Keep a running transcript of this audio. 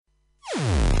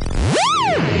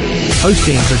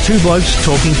hosting for Two Blokes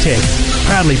Talking Tech,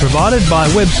 proudly provided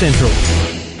by Web Central.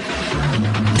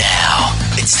 Now,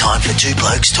 it's time for Two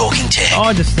Blokes Talking Tech.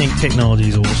 I just think technology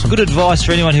is awesome. Good advice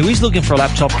for anyone who is looking for a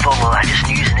laptop. With all the latest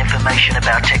news and information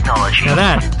about technology.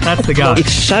 Now that's the go.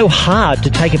 It's so hard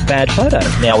to take a bad photo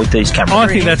now with these cameras. I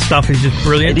think that stuff is just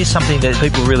brilliant. It is something that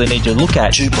people really need to look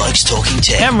at. Two Blokes Talking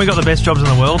Tech. Haven't we got the best jobs in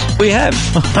the world? We have.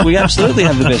 We absolutely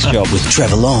have the best job. With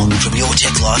Trevor Long from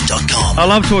YourTechLife.com. I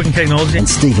love talking technology. And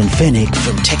Stephen Fennick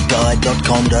from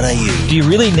TechGuide.com.au. Do you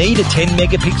really need a 10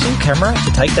 megapixel camera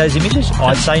to take those images?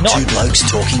 I'd say not. Two Blokes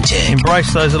Talking Tech.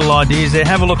 Embrace those little ideas there.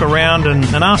 Have a look around and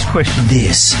ask questions.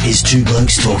 This is Two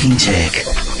Blokes Talking Tech.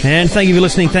 And thank you for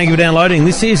listening. Thank you for downloading.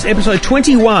 This is episode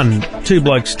 21, Two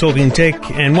Blokes Talking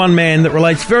Tech, and one man that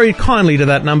relates very kindly to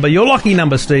that number. Your lucky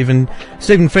number, Stephen.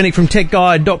 Stephen Fennick from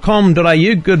TechGuide.com.au.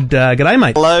 G'day,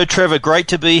 mate. Hello, Trevor. Great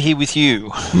to be here with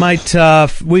you. Mate,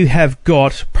 we have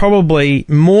got probably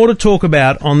more to talk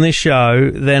about on this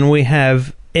show than we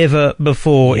have ever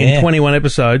before in 21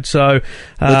 episodes. So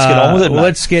let's get on with it, mate.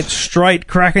 Let's get straight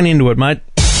cracking into it, mate.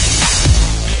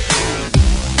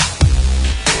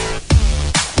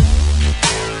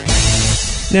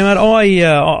 Now, mate,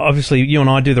 obviously, you and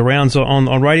I do the rounds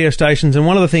on radio stations, and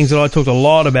one of the things that I talked a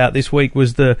lot about this week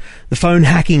was the phone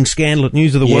hacking scandal at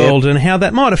News of the World and how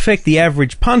that might affect the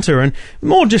average punter, and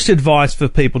more just advice for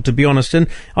people, to be honest. And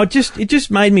it just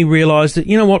made me realise that,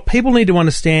 you know what, people need to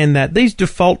understand that these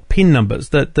default PIN numbers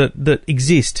that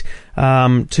exist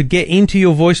to get into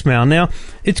your voicemail. Now,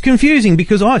 it's confusing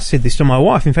because I said this to my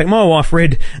wife. In fact, my wife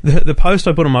read the post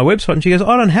I put on my website and she goes,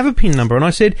 I don't have a PIN number. And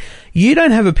I said, you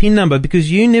don't have a PIN number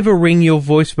because you never ring your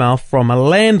voicemail from a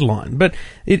landline. But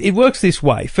it works this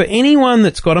way. For anyone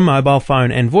that's got a mobile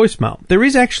phone and voicemail, there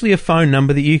is actually a phone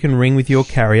number that you can ring with your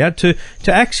carrier to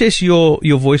access your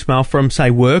voicemail from,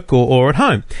 say, work or at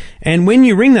home. And when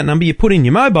you ring that number, you put in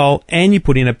your mobile and you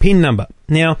put in a PIN number.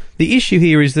 Now, the issue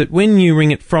here is that when you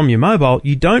ring it from your mobile,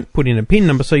 you don't put in a PIN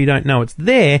number, so you don't know it's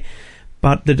there,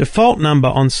 but the default number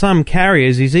on some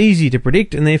carriers is easy to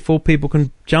predict, and therefore people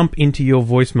can jump into your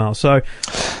voicemail. So,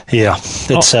 yeah,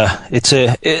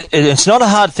 it's not a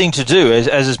hard thing to do, as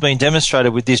has been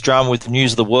demonstrated with this drama with the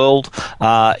News of the World.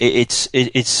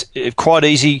 It's quite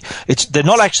easy. They're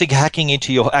not actually hacking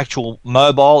into your actual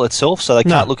mobile itself, so they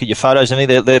can't look at your photos. I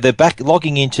mean, they're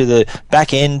logging into the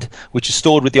back end, which is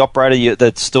stored with the operator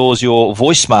that stores your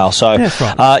voicemail. So, that's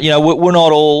right. We're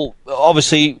not all.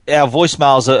 Obviously, our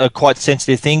voicemails are quite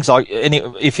sensitive things.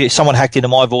 If someone hacked into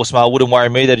my voicemail, it wouldn't worry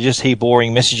me. They'd just hear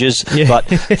boring messages. Yeah. But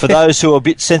for those who are a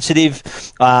bit sensitive,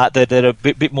 that are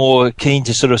a bit more keen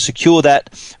to sort of secure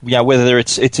that, whether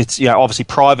it's obviously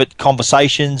private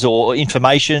conversations or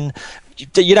information.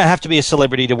 You don't have to be a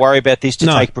celebrity to worry about this, to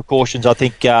take precautions. I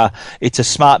think it's a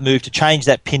smart move to change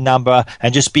that PIN number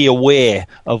and just be aware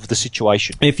of the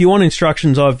situation. If you want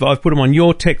instructions, I've put them on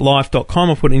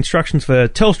YourTechLife.com. I've put instructions for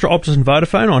Telstra, Optus and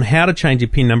Vodafone on how to change your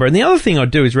PIN number. And the other thing I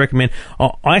do is recommend,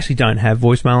 I actually don't have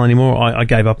voicemail anymore. I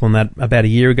gave up on that about a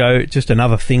year ago. It's just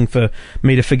another thing for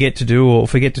me to forget to do or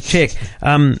forget to check.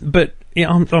 But yeah,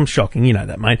 I'm shocking, you know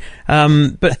that, mate.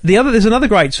 But there's another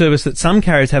great service that some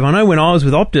carriers have. I know when I was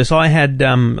with Optus, I had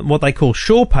what they call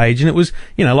Sure Page, and it was,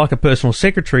 like a personal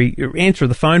secretary answer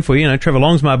the phone for you, Trevor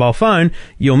Long's mobile phone,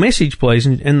 your message please,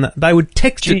 and they would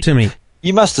text it to me.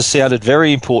 You must have sounded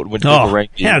very important when people rang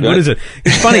you. How good is it?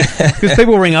 It's funny because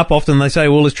people ring up often and they say,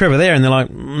 well, is Trevor there? And they're like,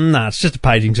 nah, it's just a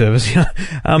paging service.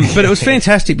 But it was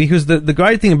fantastic because the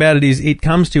great thing about it is it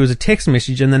comes to you as a text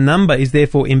message and the number is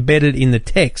therefore embedded in the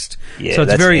text. Yeah, so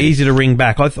it's very easy to ring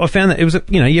back. I found that it was,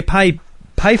 you pay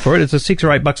for it. It's $6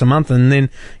 or $8 a month and then,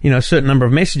 a certain number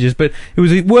of messages, but it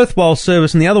was a worthwhile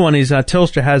service. And the other one is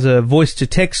Telstra has a voice to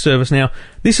text service. Now,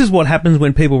 this is what happens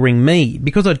when people ring me.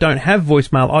 Because I don't have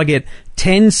voicemail, I get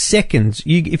 10 seconds.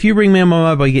 If you ring me on my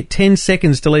mobile, you get 10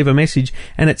 seconds to leave a message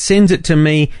and it sends it to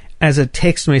me as a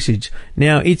text message.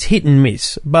 Now, it's hit and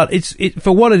miss, but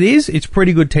for what it is, it's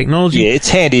pretty good technology. Yeah, it's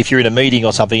handy if you're in a meeting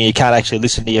or something and you can't actually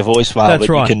listen to your voicemail, That's but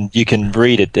right. you can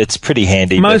read it. It's pretty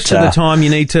handy. Most of the time,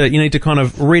 you need to kind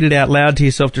of read it out loud to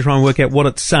yourself to try and work out what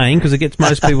it's saying, because it gets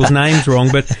most people's names wrong,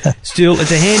 but still,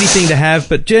 it's a handy thing to have.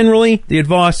 But generally, the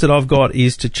advice that I've got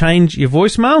is to change your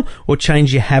voicemail or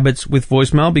change your habits with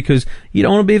voicemail, because you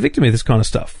don't want to be a victim of this kind of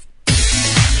stuff.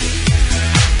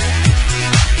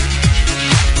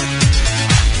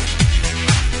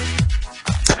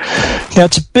 Now,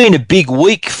 it's been a big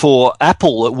week for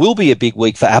Apple. It will be a big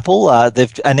week for Apple.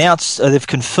 They've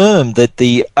confirmed that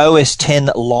the OS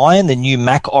X Lion, the new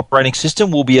Mac operating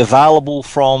system, will be available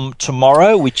from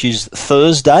tomorrow, which is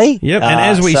Thursday. Yep, and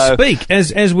as we speak,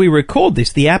 as we record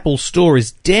this, the Apple Store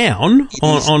is down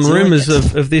on rumours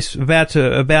of this about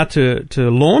to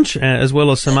launch, as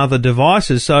well as some other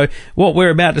devices. So what we're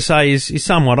about to say is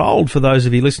somewhat old for those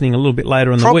of you listening a little bit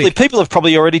later in the week. People have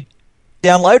probably already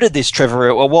downloaded this,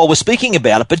 Trevor, while we're speaking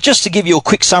about it. But just to give you a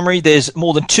quick summary, there's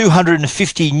more than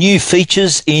 250 new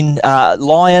features in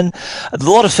Lion. A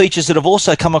lot of features that have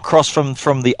also come across from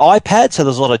the iPad. So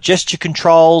there's a lot of gesture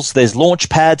controls. There's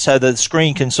Launchpad, so the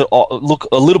screen can look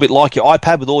a little bit like your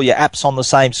iPad with all your apps on the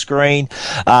same screen.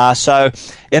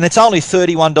 And it's only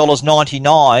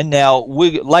 $31.99. Now,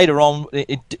 later on,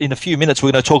 in a few minutes,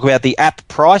 we're going to talk about the app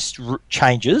price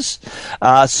changes.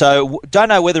 So don't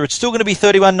know whether it's still going to be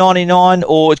 $31.99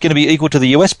 or it's going to be equal to the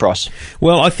US price.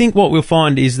 Well, I think what we'll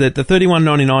find is that the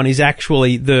 $31.99 is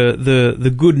actually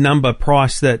the good number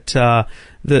price that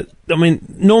I mean,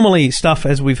 normally stuff,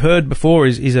 as we've heard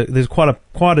before, there's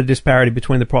quite a disparity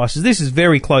between the prices. This is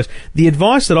very close. The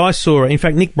advice that I saw, in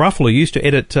fact, Nick Bruffalo, who used to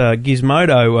edit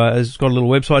Gizmodo, has got a little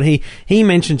website. He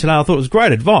mentioned today, I thought it was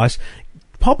great advice.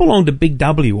 Pop along to Big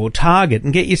W or Target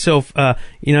and get yourself,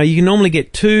 you can normally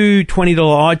get two $20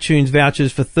 iTunes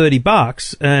vouchers for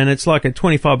 $30, and it's like a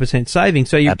 25% saving.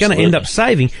 So you're going to end up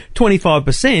saving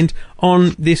 25%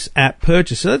 on this app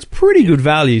purchase. So that's pretty good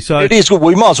value. So it is good.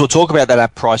 We might as well talk about that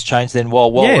app price change then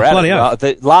while we're at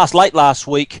it. Late last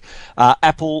week,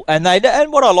 Apple, and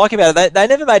what I like about it, they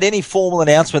never made any formal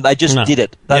announcement. They just did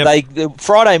it.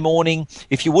 Friday morning,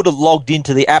 if you would have logged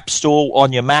into the App Store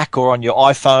on your Mac or on your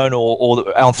iPhone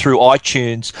or through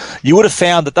iTunes, you would have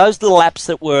found that those little apps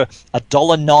that were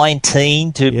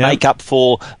 $1.19 to make up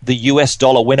for the US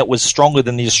dollar when it was stronger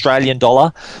than the Australian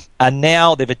dollar, and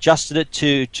now they've adjusted it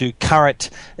to current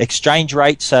exchange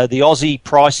rate. So the Aussie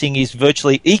pricing is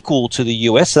virtually equal to the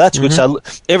US. So that's good. So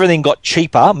everything got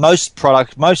cheaper. Most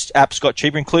apps got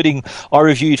cheaper, including I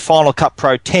reviewed Final Cut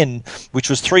Pro 10, which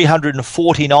was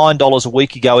 $349 a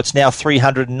week ago. It's now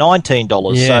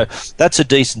 $319. Yeah. So that's a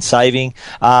decent saving.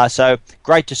 So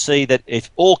great to see that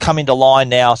it's all come into line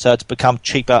now. So it's become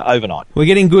cheaper overnight. We're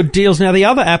getting good deals. Now, the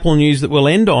other Apple news that we'll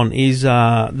end on is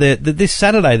this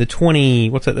Saturday, the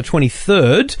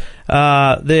 23rd,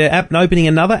 they're opening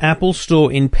another Apple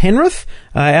store in Penrith,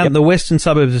 out in the western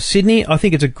suburbs of Sydney. I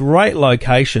think it's a great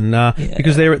location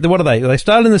because they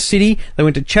started in the city, they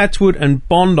went to Chatswood and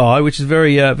Bondi, which is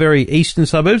very very eastern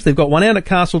suburbs. They've got one out at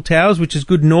Castle Towers, which is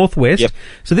good northwest. Yep.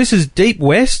 So this is deep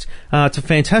west. It's a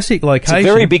fantastic location. It's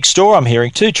a very big store, I'm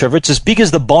hearing too, Trevor. It's as big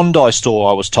as the Bondi store,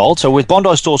 I was told. So with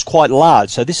Bondi store's quite large.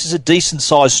 So this is a decent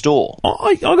sized store.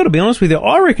 I got to be honest with you.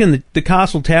 I reckon the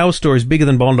Castle Towers store is bigger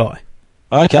than Bondi.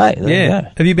 Okay.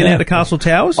 Yeah. Have you been out to Castle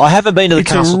Towers? I haven't been to the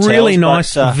Castle Towers. It's a really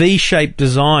nice V-shaped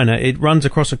design. It runs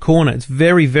across a corner. It's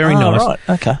very, very nice. Right.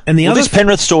 Okay. And this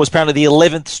Penrith store is apparently the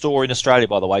 11th store in Australia,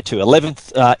 by the way, too.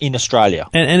 11th in Australia.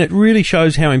 And it really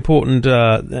shows how important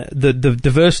the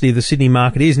diversity of the Sydney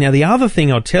market is. Now, the other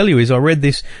thing I'll tell you is I read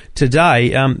this today,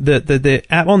 the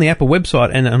app on the Apple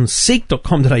website and on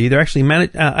seek.com.au, they're actually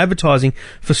advertising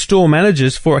for store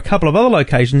managers for a couple of other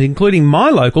locations, including my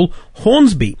local,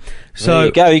 Hornsby. So there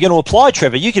you go. You're going to apply,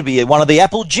 Trevor. You could be one of the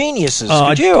Apple geniuses,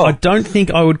 could you? I don't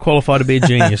think I would qualify to be a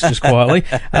genius, just quietly.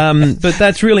 But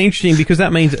that's really interesting because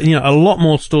that means a lot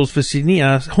more stores for Sydney,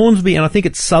 Hornsby, and I think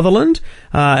it's Sutherland.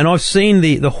 And I've seen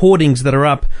the hoardings that are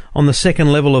up on the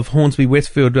second level of Hornsby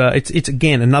Westfield. It's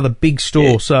again another big store.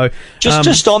 Yeah. So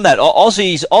just on that,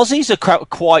 Aussies are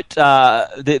quite.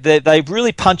 They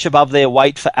really punch above their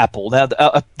weight for Apple. Now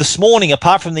this morning,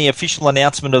 apart from the official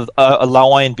announcement of a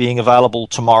Lion being available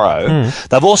tomorrow.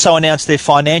 They've also announced their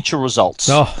financial results.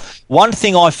 One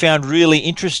thing I found really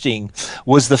interesting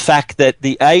was the fact that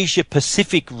the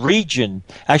Asia-Pacific region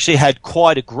actually had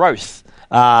quite a growth.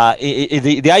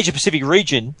 The Asia-Pacific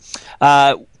region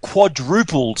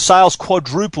sales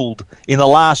quadrupled in the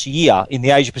last year in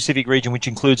the Asia-Pacific region, which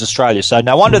includes Australia. So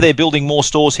no wonder they're building more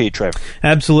stores here, Trev.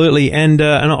 Absolutely. And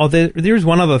there is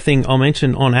one other thing I'll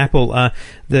mention on Apple.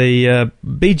 The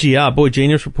BGR, Boy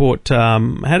Genius Report,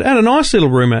 had a nice little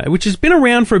rumour, which has been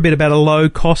around for a bit, about a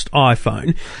low-cost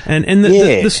iPhone. And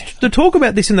the talk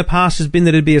about this in the past has been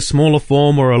that it'd be a smaller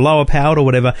form or a lower powered or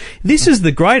whatever.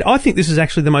 I think this is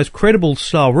actually the most credible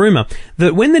style rumour,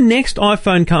 that when the next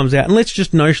iPhone comes out, and let's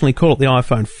just notionally call it the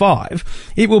iPhone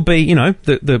 5, it will be,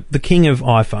 the king of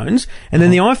iPhones, and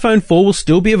then the iPhone 4 will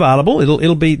still be available.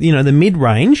 It'll be, the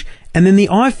mid-range, And then the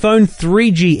iPhone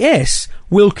 3GS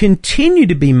will continue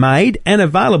to be made and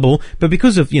available, but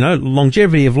because of,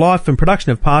 longevity of life and production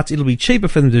of parts, it'll be cheaper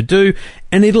for them to do,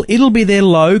 and it'll be their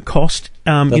low cost,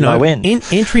 low end.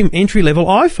 entry level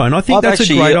iPhone. I think that's a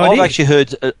great idea. I've actually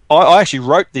heard, I actually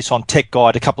wrote this on Tech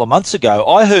Guide a couple of months ago.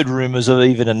 I heard rumours of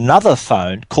even another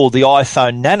phone called the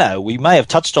iPhone Nano. We may have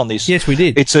touched on this. Yes, we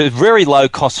did. It's a very low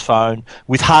cost phone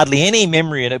with hardly any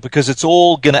memory in it because it's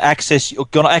all going to access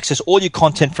all your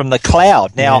content from the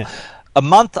cloud. Now, a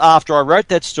month after I wrote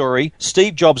that story,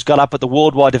 Steve Jobs got up at the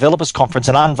Worldwide Developers Conference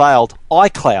and unveiled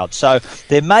iCloud. So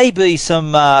there may be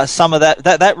some of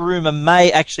that rumour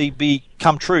may actually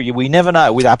come true. We never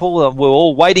know with Apple. We're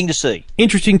all waiting to see.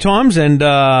 Interesting times, and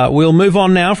we'll move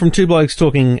on now from Two Blokes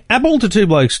Talking Apple to Two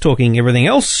Blokes Talking everything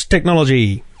else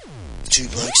technology. Two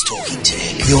Blokes Talking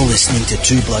Tech. You're listening to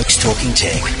Two Blokes Talking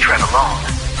Tech with Trevor Long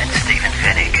and Stephen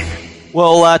Fennick.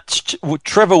 Well,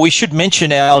 Trevor, we should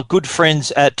mention our good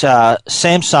friends at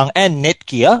Samsung and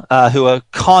Netgear, who are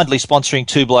kindly sponsoring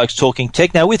Two Blokes Talking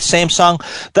Tech. Now, with Samsung,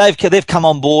 they've come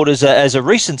on board as a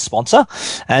recent sponsor,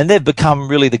 and they've become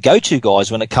really the go-to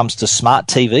guys when it comes to smart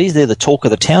TVs. They're the talk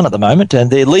of the town at the moment,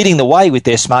 and they're leading the way with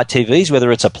their smart TVs,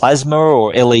 whether it's a plasma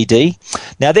or LED.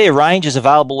 Now, their range is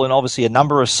available in obviously a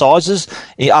number of sizes,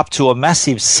 up to a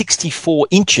massive 64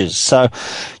 inches. So,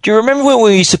 do you remember when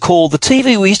we used to call the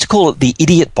TV? We used to call it the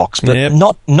idiot box, but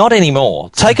not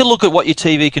anymore. Take a look at what your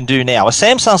TV can do now. A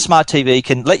Samsung Smart TV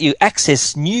can let you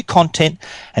access new content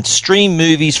and stream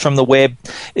movies from the web.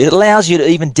 It allows you to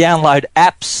even download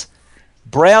apps,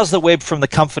 browse the web from the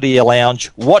comfort of your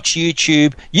lounge, watch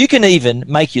YouTube. You can even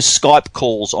make your Skype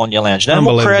calls on your lounge. No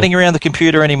more crowding around the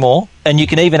computer anymore, and you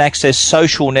can even access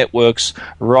social networks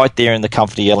right there in the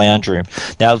comfort of your lounge room.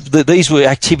 Now, these were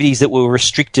activities that were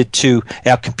restricted to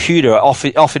our computer off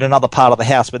in another part of the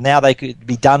house, but now they could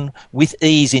be done with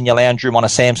ease in your lounge room on a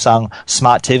Samsung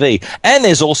Smart TV. And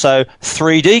there's also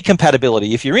 3D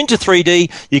compatibility. If you're into 3D,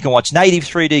 you can watch native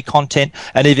 3D content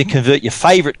and even convert your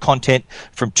favourite content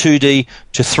from 2D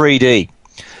to 3D.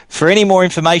 For any more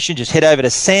information, just head over to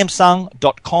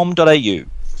samsung.com.au.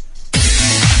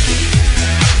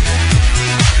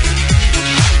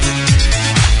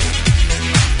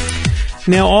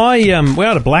 Now, we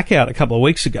had a blackout a couple of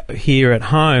weeks ago here at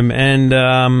home, and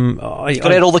I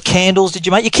got out all the candles. Did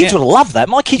you, mate? Your kids would have loved that.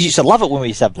 My kids used to love it when we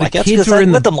used to have blackouts because they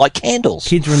let them light candles.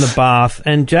 Kids were in the bath,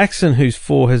 and Jackson, who's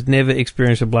 4, has never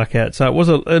experienced a blackout, so it was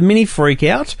a mini freak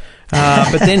out.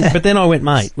 But then I went,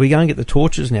 mate, we go and get the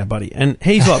torches now, buddy. And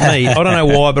he's like me. I don't know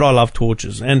why, but I love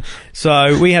torches. And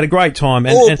so we had a great time.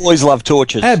 All boys love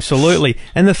torches. Absolutely.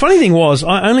 And the funny thing was,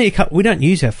 we don't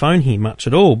use our phone here much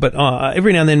at all, but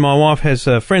every now and then my wife has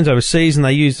friends overseas, and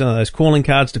they use those calling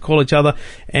cards to call each other,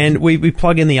 and we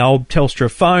plug in the old Telstra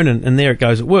phone, and there it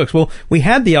goes, it works. Well, we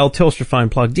had the old Telstra phone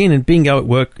plugged in, and bingo, it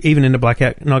worked, even in a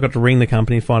blackout, and I got to ring the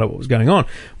company and find out what was going on.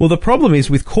 Well, the problem is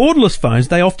with cordless phones,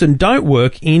 they often don't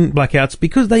work in blackouts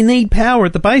because they need power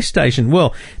at the base station.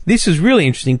 Well, this is really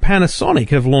interesting. Panasonic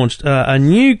have launched a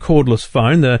new cordless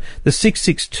phone, the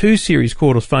 662 series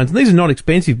cordless phones. And these are not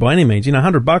expensive by any means,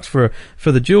 $100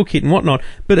 for the dual kit and whatnot.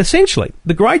 But essentially,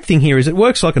 the great thing here is it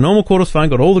works like a normal cordless phone,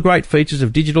 got all the great features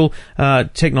of digital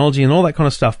technology and all that kind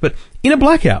of stuff. But in a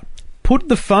blackout, put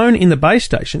the phone in the base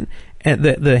station, at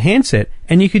the handset,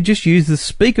 and you could just use the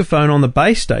speakerphone on the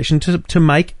base station to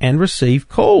make and receive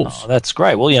calls. Oh, that's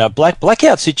great. Well,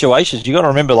 blackout situations, you got to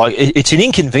remember, like, it's an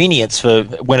inconvenience for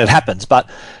when it happens, but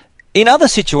in other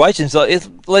situations,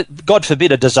 God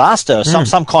forbid a disaster, or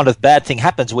some kind of bad thing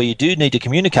happens where you do need to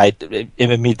communicate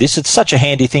amid this, it's such a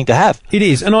handy thing to have. It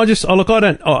is, and I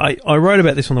wrote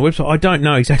about this on the website. I don't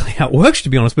know exactly how it works, to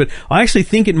be honest, but I actually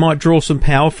think it might draw some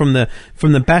power from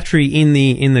the battery in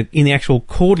the actual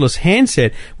cordless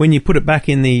handset when you put it back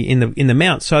in the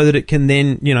mount, so that it can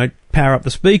then power up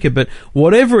the speaker. But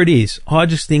whatever it is, I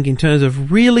just think in terms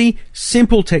of really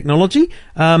simple technology,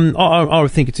 I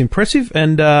think it's impressive.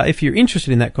 And if you're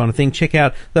interested in that kind of thing, check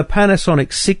out the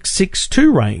Panasonic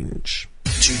 662 range.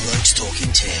 Two Blokes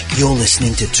Talking Tech. You're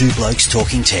listening to Two Blokes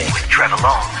Talking Tech with Trevor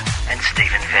Long and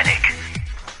Stephen Fennick.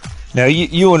 Now,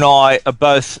 you and I are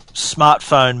both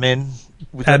smartphone men.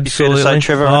 Would that Absolutely. be fair to say,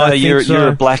 Trevor? I think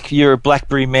You're a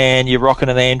BlackBerry man. You're rocking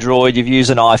an Android. You've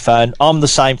used an iPhone. I'm the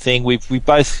same thing. We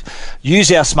both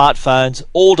use our smartphones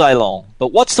all day long. But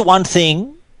what's the one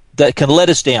thing that can let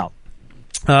us down?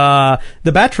 The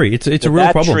battery. It's a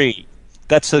real problem.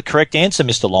 That's the correct answer,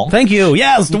 Mr. Long. Thank you.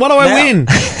 Yes. What do I win?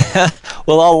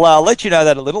 Well, I'll let you know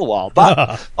that in a little while.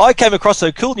 But I came across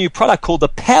a cool new product called the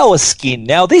Powerskin.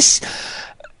 Now, this,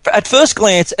 at first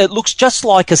glance, it looks just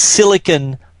like a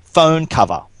silicon phone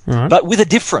cover, right, but with a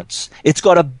difference. It's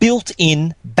got a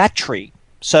built-in battery.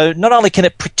 So not only can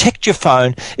it protect your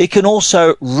phone, it can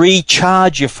also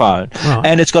recharge your phone. Right.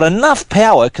 And it's got enough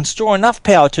power, it can store enough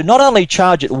power to not only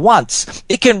charge it once,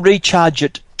 it can recharge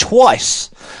it twice.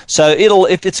 So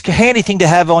if it's a handy thing to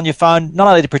have on your phone, not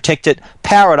only to protect it,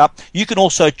 power it up, you can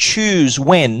also choose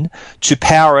when to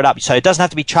power it up. So it doesn't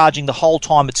have to be charging the whole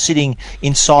time it's sitting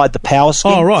inside the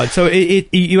Powerskin. Oh, right. So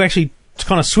you actually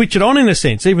kind of switch it on in a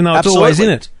sense, even though it's Absolutely. always in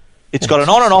it. It's got an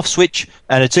on and off switch,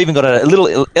 and it's even got a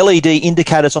little LED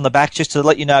indicators on the back just to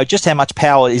let you know just how much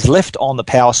power is left on the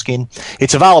Powerskin.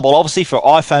 It's available, obviously, for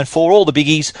iPhone 4, all the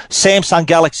biggies, Samsung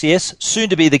Galaxy S, soon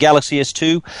to be the Galaxy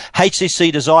S2,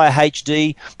 HTC Desire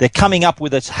HD. They're coming up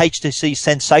with a HTC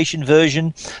Sensation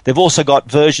version. They've also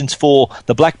got versions for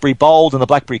the BlackBerry Bold and the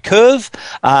BlackBerry Curve,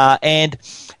 and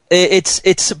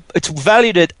it's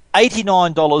valued at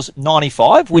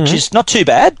 $89.95, which is not too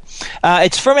bad.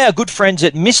 It's from our good friends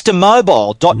at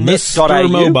MrMobile.net.au. Mr.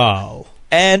 Mobile.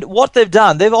 And what they've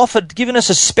done, given us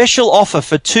a special offer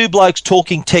for Two Blokes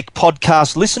Talking Tech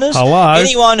podcast listeners. Hello.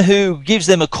 Anyone who gives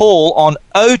them a call on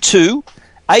 02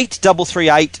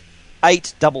 8338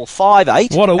 8558.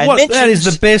 That is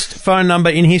the best phone number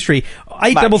in history.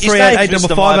 8338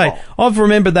 8558. I've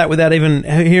remembered that without even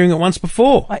hearing it once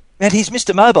before. And he's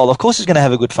Mr. Mobile. Of course he's going to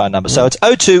have a good phone number. So it's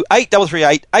 02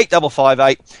 8338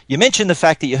 8558. You mentioned the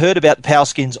fact that you heard about the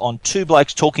Powerskins on Two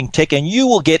Blokes Talking Tech, and you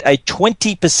will get a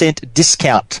 20%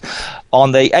 discount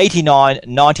on the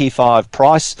 $89.95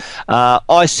 price.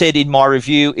 I said in my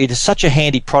review, it is such a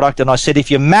handy product, and I said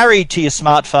if you're married to your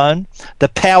smartphone, the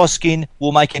Powerskin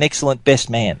will make an excellent best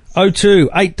man. 02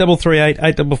 8338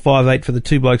 8558 for the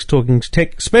Two Blokes Talking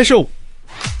Tech special.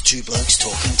 Two Blokes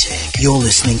Talking Tech. You're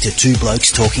listening to Two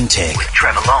Blokes Talking Tech with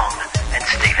Trevor Long and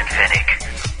Stephen Fennick.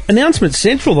 Announcement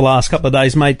central the last couple of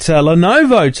days, mate.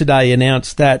 Lenovo today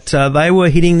announced that they were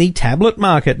hitting the tablet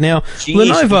market. Now,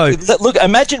 Lenovo... Look,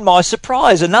 imagine my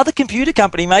surprise. Another computer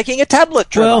company making a tablet,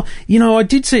 Trevor. Well, I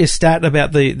did see a stat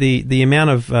about the amount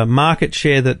of market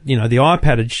share that, the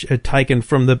iPad had taken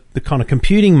from the kind of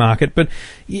computing market, but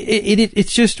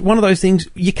it's just one of those things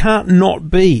you can't not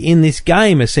be in this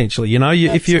game, essentially.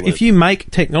 If you make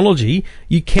technology,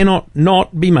 you cannot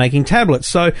not be making tablets.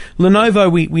 So Lenovo,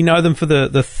 we know them for the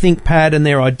ThinkPad and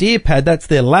their IdeaPad. That's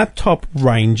their laptop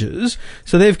ranges.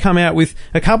 So they've come out with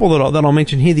a couple that I'll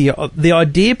mention here. The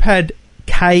IdeaPad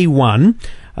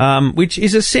K1, which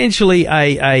is essentially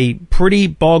a pretty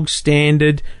bog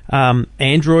standard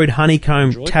Android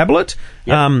honeycomb tablet.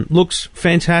 Yep. Looks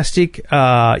fantastic.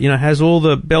 Has all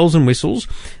the bells and whistles.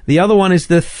 The other one is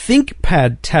the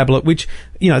ThinkPad tablet, which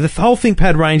the whole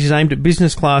ThinkPad range is aimed at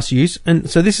business class use, and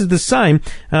so this is the same.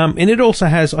 And it also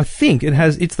has,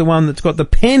 it's the one that's got the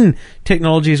pen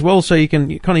technology as well, so you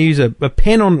can kind of use a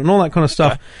pen on and all that kind of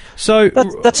stuff. Okay. So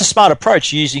that's a smart approach,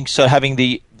 having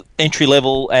the entry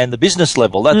level and the business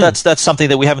level. That's something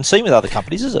that we haven't seen with other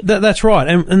companies, is it? That's right.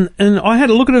 And I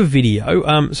had a look at a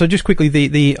video. So just quickly,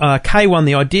 the K1,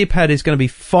 the IdeaPad, is going to be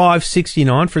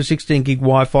 $569 for a 16 gig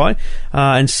Wi-Fi,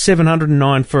 and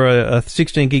 $709 for a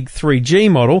 16 gig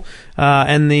 3G model.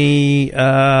 And the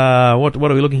what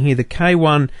are we looking here? The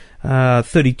K1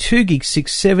 32 gig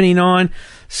 $679.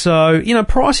 So,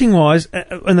 pricing wise,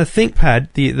 and the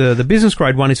ThinkPad, the business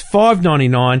grade one is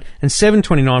 $599 and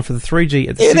 $729 for the 3G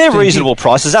at the 16 they're reasonable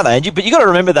prices, aren't they, Angie? But you got to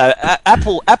remember though,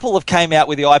 Apple have came out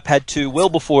with the iPad 2 well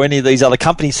before any of these other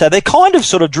companies, so they kind of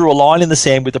sort of drew a line in the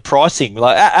sand with the pricing.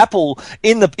 Like Apple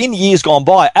in years gone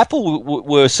by, Apple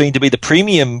were seen to be the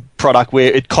premium product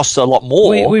where it costs a lot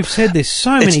more. We've said this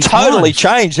so many times. It's totally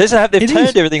changed. They've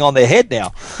turned everything on their head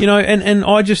now. And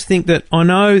I just think that I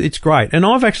know it's great, and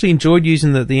I've actually enjoyed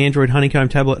using the Android Honeycomb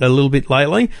tablet a little bit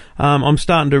lately. I'm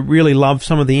starting to really love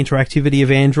some of the interactivity of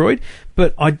Android,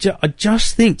 but I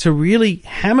just think to really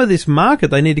hammer this market,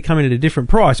 they need to come in at a different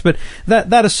price. But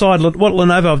that aside, what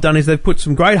Lenovo have done is they've put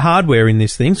some great hardware in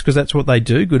these things, because that's what they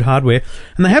do, good hardware,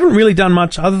 and they haven't really done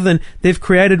much other than they've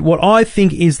created what I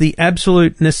think is the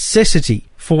absolute necessity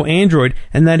for Android,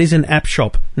 and that is an app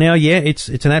shop. Now, it's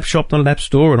an app shop, not an app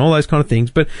store, and all those kind of things.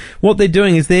 But what they're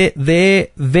doing is they're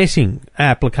vetting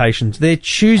applications. They're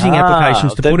choosing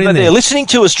applications to put in there. They're listening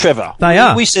to us, Trevor. They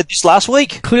are. We said this last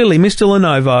week. Clearly, Mr.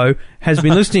 Lenovo has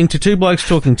been listening to Two Blokes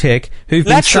Talking Tech, who've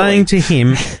been saying to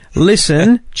him,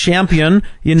 listen, champion,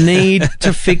 you need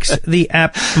to fix the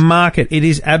app market. It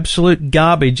is absolute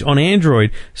garbage on Android.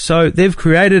 So they've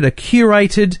created a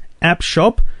curated app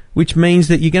shop which means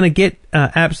that you're going to get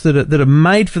apps that are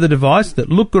made for the device, that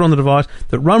look good on the device,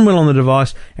 that run well on the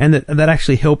device, and that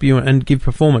actually help you and give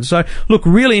performance. So, look,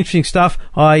 really interesting stuff.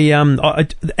 And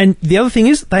the other thing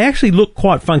is they actually look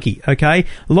quite funky. Okay,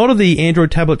 a lot of the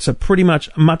Android tablets are pretty much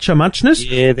a muchness.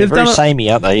 Yeah, they're very samey,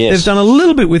 aren't they? Yes. They've done a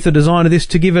little bit with the design of this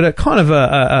to give it a kind of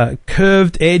a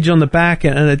curved edge on the back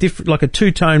and a different, like a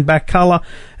two-tone back color.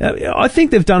 I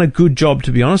think they've done a good job,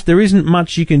 to be honest. There isn't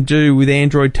much you can do with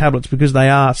Android tablets because they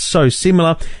are so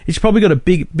similar. It's probably got a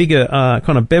bigger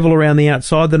kind of bevel around the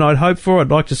outside than I'd hope for. I'd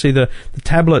like to see the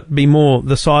tablet be more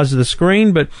the size of the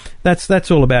screen, but that's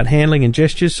all about handling and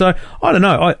gestures. So I don't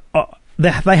know.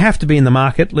 They have to be in the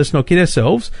market. Let's not kid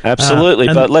ourselves. Absolutely,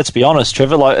 but let's be honest,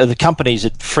 Trevor. Like the companies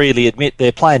that freely admit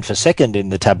they're playing for second in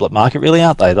the tablet market, really,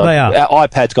 aren't they? They are. Our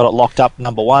iPad's got it locked up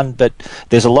number one, but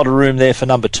there's a lot of room there for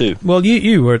number two. Well,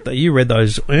 you read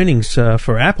those earnings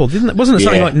for Apple, didn't it? Wasn't it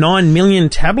something like 9 million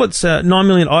tablets, 9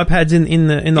 million iPads in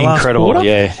the last quarter? Incredible,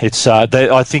 yeah. It's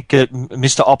I think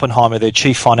Mr. Oppenheimer, their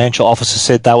chief financial officer,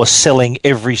 said they were selling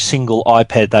every single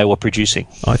iPad they were producing.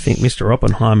 I think Mr.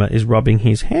 Oppenheimer is rubbing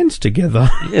his hands together.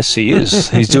 Yes, he is.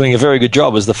 He's doing a very good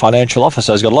job as the financial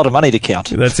officer. He's got a lot of money to count.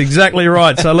 That's exactly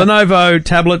right. So Lenovo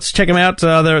tablets, check them out.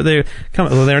 They're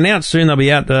announced soon. They'll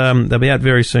be out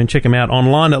very soon. Check them out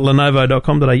online at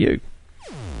lenovo.com.au.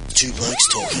 Two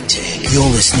Blokes Talking Tech. You're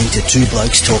listening to Two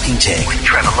Blokes Talking Tech with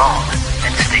Trevor Long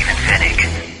and Stephen Fennick.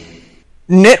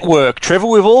 Network, Trevor.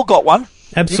 We've all got one.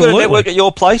 Absolutely. You've got a network at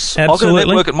your place. Absolutely. I've got a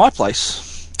network at my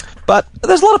place. But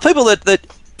there's a lot of people that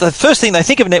the first thing they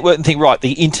think of a network and think, right,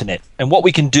 the internet and what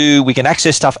we can do, we can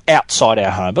access stuff outside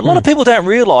our home. But a lot of people don't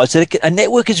realise that a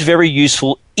network is very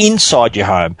useful inside your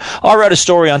home. I wrote a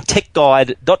story on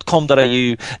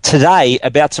techguide.com.au today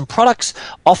about some products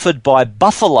offered by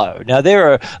Buffalo. Now,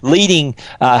 they're a leading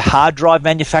hard drive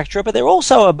manufacturer, but they're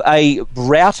also a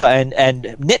router and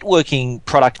networking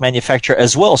product manufacturer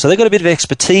as well. So they've got a bit of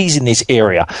expertise in this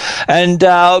area. And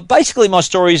basically, my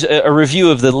story is a review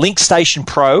of the LinkStation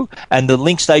Pro and the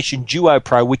LinkStation Duo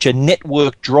Pro, which are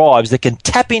network drives that can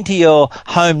tap into your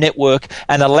home network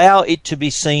and allow it to be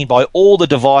seen by all the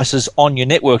devices on your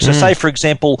network. So say, for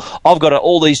example, I've got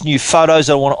all these new photos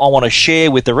I want to share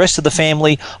with the rest of the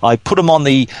family. I put them on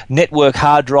the network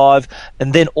hard drive,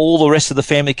 and then all the rest of the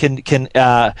family can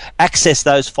access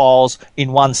those files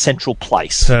in one central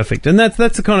place. Perfect. And that's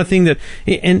the kind of thing that...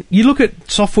 And you look at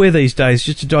software these days,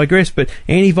 just to digress, but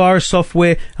antivirus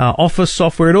software, Office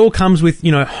software, it all comes with,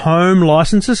 home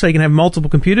licenses, so you can have multiple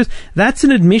computers. That's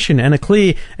an admission and a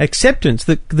clear acceptance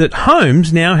that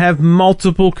homes now have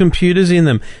multiple computers in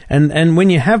them. And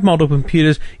when you have multiple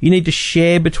computers, you need to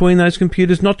share between those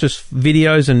computers, not just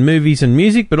videos and movies and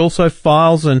music, but also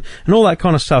files and all that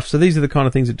kind of stuff. So these are the kind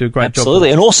of things that do a great job.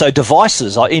 Absolutely. And also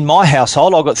devices. In my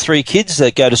household, I've got 3 kids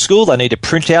that go to school. They need to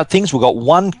print out things. We've got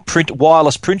one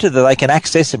wireless printer that they can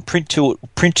access and print to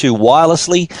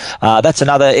wirelessly. That's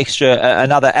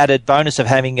another added bonus of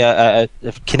having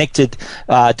connected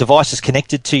devices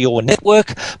connected to your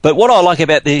network. But what I like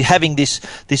about having these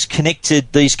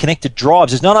connected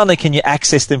drives is not only can you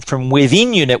access them from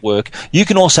within your network, you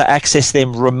can also access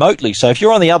them remotely. So if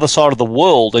you're on the other side of the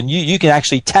world and you can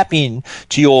actually tap in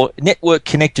to your network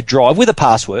connected drive with a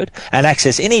password and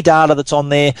access any data that's on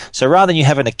there. So rather than you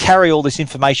having to carry all this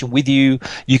information with you,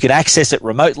 you can access it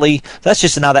remotely. That's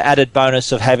just another added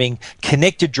bonus of having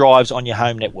connected drives on your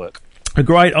home network. A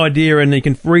great idea, and you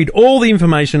can read all the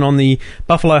information on the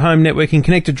Buffalo Home Networking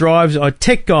connected drives at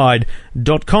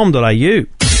techguide.com.au.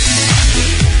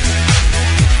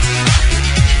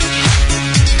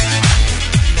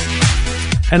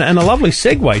 And a lovely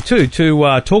segue too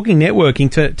to talking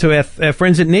networking to our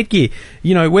friends at Netgear.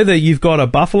 Whether you've got a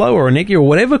Buffalo or a Netgear or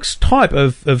whatever type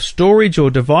of storage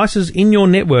or devices in your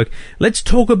network, let's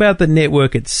talk about the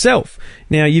network itself.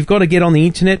 Now, you've got to get on the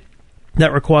internet.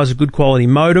 That requires a good quality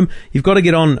modem. You've got to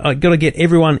get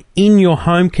everyone in your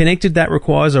home connected. That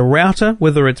requires a router,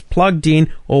 whether it's plugged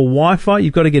in or Wi-Fi.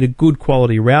 You've got to get a good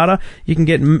quality router. You can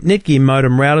get Netgear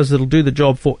modem routers that'll do the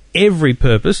job for every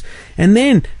purpose. And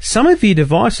then some of your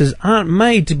devices aren't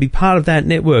made to be part of that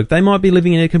network. They might be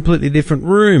living in a completely different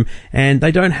room and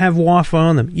they don't have Wi-Fi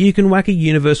on them. You can whack a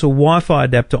universal Wi-Fi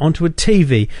adapter onto a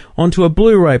TV, onto a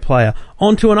Blu-ray player,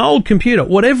 onto an old computer,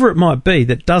 whatever it might be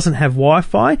that doesn't have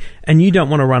Wi-Fi and you don't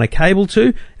want to run a cable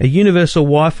to. A universal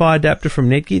Wi-Fi adapter from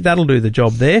Netgear, that'll do the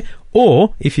job there.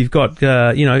 Or if you've got,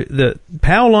 the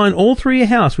power line all through your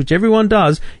house, which everyone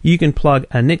does, you can plug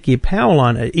a Netgear power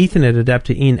line Ethernet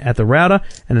adapter in at the router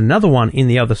and another one in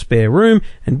the other spare room,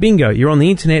 and bingo, you're on the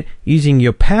internet using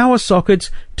your power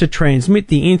sockets to transmit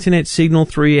the internet signal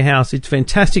through your house. It's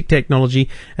fantastic technology,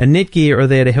 and Netgear are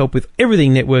there to help with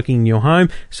everything networking in your home.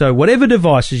 So whatever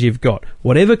devices you've got,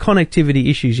 whatever connectivity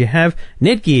issues you have,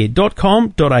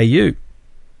 netgear.com.au.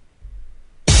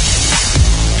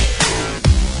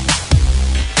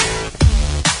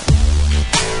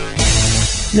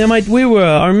 Now, mate,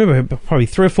 I remember probably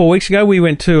 3 or 4 weeks ago, we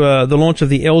went to the launch of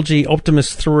the LG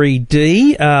Optimus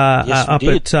 3D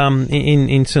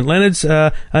in St Leonard's.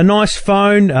 A nice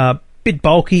phone, bit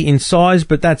bulky in size,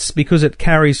 but that's because it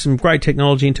carries some great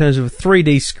technology in terms of a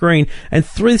 3D screen, and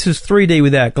this is 3D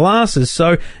without glasses.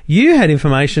 So you had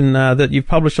information that you've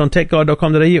published on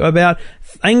techguide.com.au about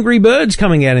Angry Birds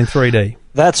coming out in 3D.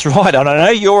 That's right, and I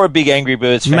know you're a big Angry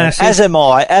Birds fan, Massive. as am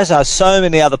I, as are so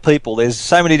many other people. There's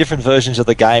so many different versions of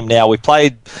the game now. We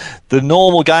played the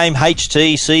normal game,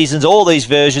 HT, Seasons, all these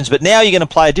versions, but now you're going to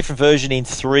play a different version in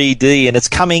 3D, and it's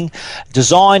coming,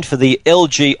 designed for the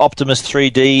LG Optimus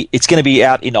 3D. It's going to be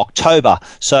out in October,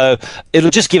 so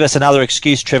it'll just give us another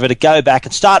excuse, Trevor, to go back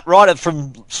and start right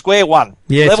from square one,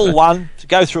 level one, to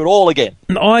go through it all again.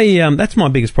 That's my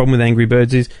biggest problem with Angry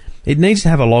Birds is it needs to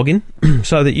have a login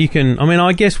so that you can... I mean,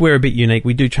 I guess we're a bit unique.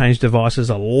 We do change devices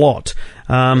a lot.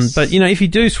 But, if you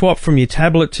do swap from your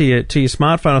tablet to your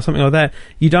smartphone or something like that,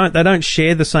 they don't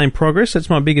share the same progress.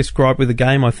 That's my biggest gripe with the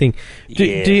game, I think.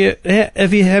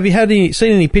 Have you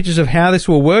seen any pictures of how this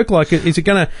will work? Like, is it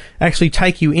going to actually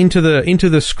take you into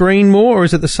the screen more, or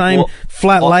is it the same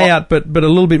flat layout but a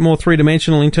little bit more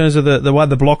three-dimensional in terms of the way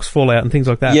the blocks fall out and things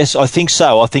like that? Yes, I think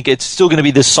so. I think it's still going to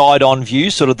be the side-on view,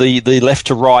 sort of the left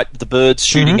to right, the birds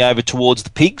shooting over towards the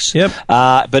pigs. Yep.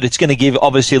 But it's going to give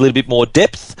obviously a little bit more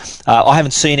depth. I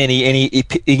haven't seen any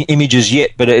images yet,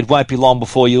 but it won't be long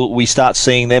before we start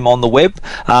seeing them on the web.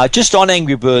 Just on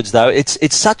Angry Birds though, it's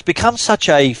become such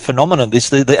a phenomenon.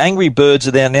 The Angry Birds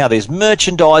are there now. There's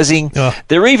merchandising.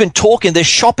 They're even talking. They're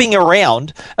shopping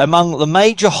around among the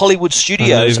major Hollywood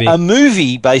studios. A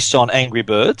movie based on Angry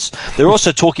Birds. They're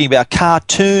also talking about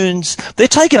cartoons. They're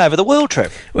taking over the world,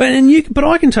 Trev. Well, but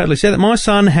I can totally see that. My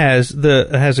son has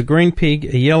a green pig,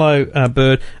 a yellow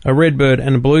bird, a red bird,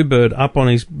 and a blue bird up on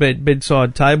his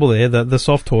bedside table there, the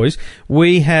soft toys.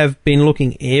 We have been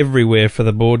looking everywhere for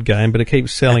the board game, but it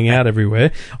keeps selling out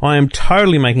everywhere. I am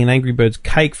totally making an Angry Birds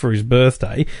cake for his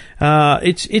birthday.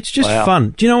 It's just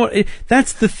fun. Do you know what?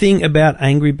 That's the thing about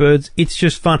Angry Birds. It's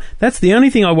just fun. That's the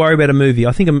only thing I worry about a movie.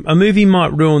 I think a movie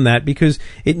might ruin that because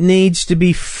it needs to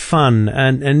be fun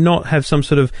and not have some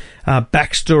sort of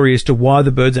backstory as to why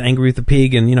the birds are angry with the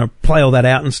pig and, play all that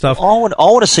out and stuff. I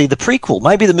want to see the prequel.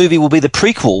 Maybe the movie will be the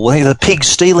prequel, where the pigs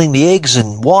stealing the eggs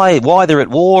and why they're at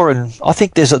war. And I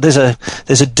think there's a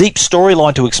deep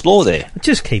storyline to explore there.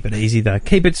 Just keep it easy though.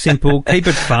 Keep it simple. Keep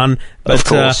it fun. But of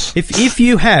course. If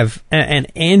you have an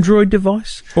Android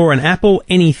device or an Apple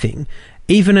anything,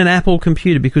 even an Apple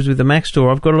computer, because with the Mac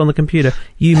Store, I've got it on the computer,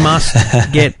 you must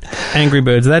get Angry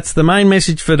Birds. That's the main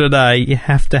message for today. You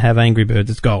have to have Angry Birds.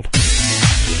 It's gold.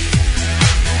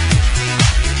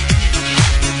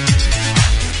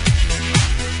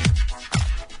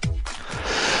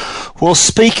 Well,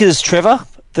 speakers, Trevor,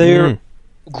 they're a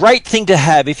great thing to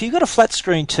have. If you've got a flat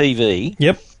screen TV,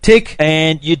 tick,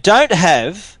 and you don't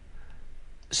have,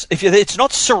 it's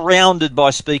not surrounded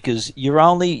by speakers, you're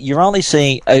only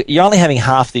having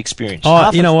half the experience.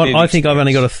 You know what? I think I've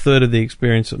only got a third of the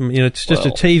experience. It's just a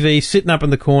TV sitting up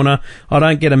in the corner. I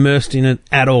don't get immersed in it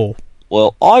at all.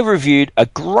 Well, I reviewed a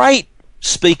great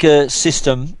speaker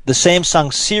system, the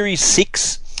Samsung Series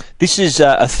 6. This is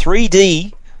a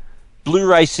 3D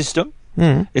Blu-ray system.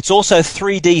 It's also a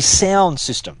 3D sound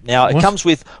system. Now, it comes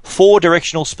with 4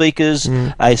 directional speakers,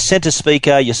 a center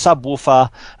speaker, your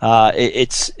subwoofer.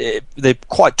 They're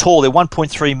quite tall. They're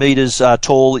 1.3 meters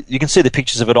tall. You can see the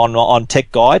pictures of it on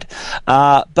Tech Guide.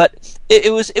 But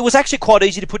it was actually quite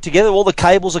easy to put together. All the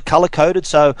cables are color-coded,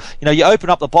 so you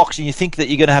open up the box and you think that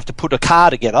you're going to have to put a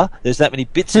car together. There's that many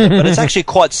bits in it, but it's actually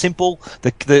quite simple.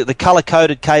 The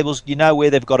color-coded cables, you know where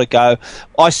they've got to go.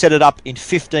 I set it up in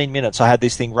 15 minutes. I had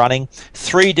this thing running.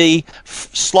 3D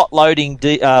slot loading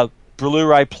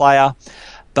Blu-ray player,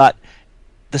 but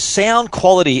the sound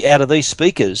quality out of these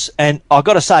speakers, and I've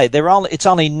got to say, it's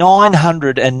only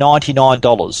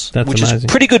 $999, That's which amazing. is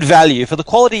pretty good value for the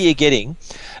quality you're getting.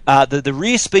 The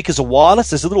rear speakers are wireless.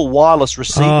 There's a little wireless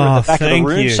receiver at the back of the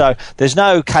room, so there's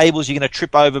no cables you're going to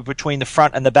trip over between the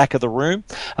front and the back of the room.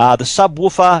 The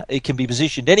subwoofer, it can be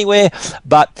positioned anywhere,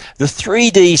 but the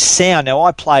 3D sound. Now,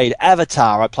 I played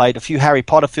Avatar, I played a few Harry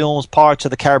Potter films, Pirates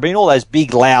of the Caribbean, all those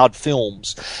big, loud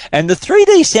films, and the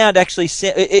 3D sound actually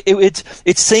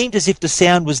it seemed as if the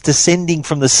sound was descending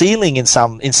from the ceiling in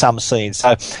some scenes.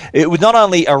 So it was not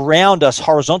only around us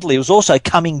horizontally, it was also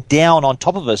coming down on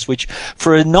top of us, which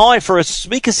for a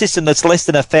speaker system that's less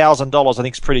than $1,000, I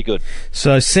think is pretty good.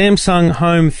 So Samsung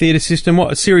home theatre system,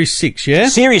 what, Series 6, yeah?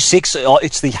 Series 6,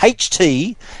 it's the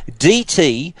HT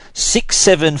DT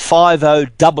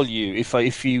 6750W,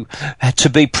 if you to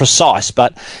be precise,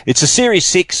 but it's a Series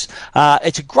 6.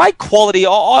 It's a great quality.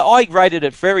 I rated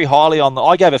it very highly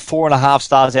I gave it 4.5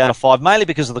 stars out of 5, mainly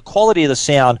because of the quality of the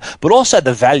sound, but also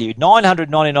the value.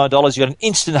 $999, you got an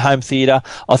instant home theatre.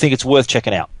 I think it's worth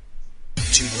checking out.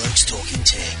 Two Blokes Talking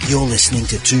Tech. You're listening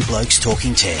to Two Blokes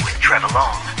Talking Tech with Trevor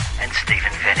Long and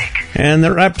Stephen Fennick. And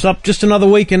that wraps up just another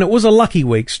week, and it was a lucky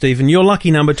week, Stephen. You're lucky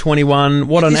number 21.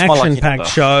 What an action-packed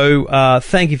show.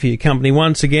 Thank you for your company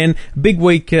once again. Big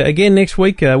week again next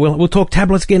week. We'll talk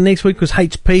tablets again next week because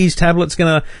HP's tablet's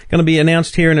going to be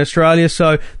announced here in Australia.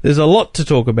 So there's a lot to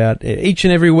talk about each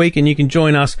and every week, and you can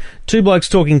join us,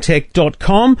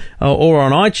 twoblokestalkingtech.com or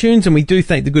on iTunes. And we do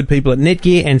thank the good people at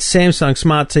Netgear and Samsung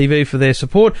Smart TV for their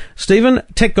support. Stephen,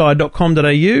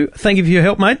 techguide.com.au. Thank you for your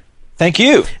help, mate. Thank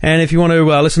you. And if you want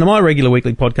to listen to my regular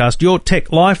weekly podcast,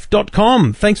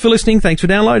 yourtechlife.com. Thanks for listening. Thanks for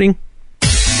downloading.